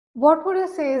What would you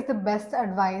say is the best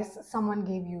advice someone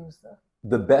gave you, sir?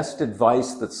 The best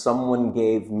advice that someone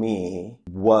gave me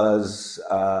was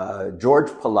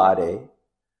George Palade,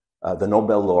 the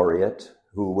Nobel laureate,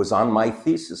 who was on my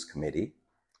thesis committee,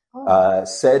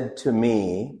 said to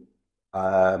me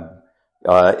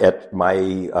at my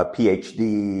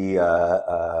PhD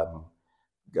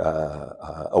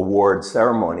award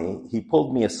ceremony, he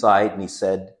pulled me aside and he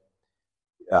said,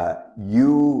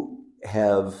 you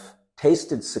have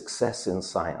tasted success in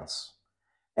science,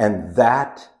 and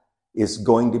that is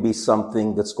going to be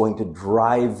something that's going to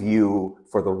drive you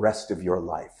for the rest of your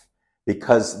life,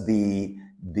 because the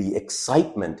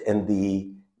excitement and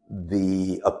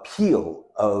the appeal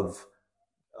of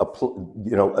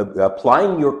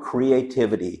applying your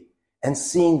creativity and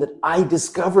seeing that I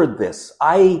discovered this,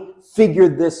 I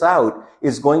figured this out,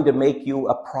 is going to make you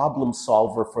a problem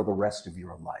solver for the rest of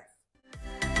your life.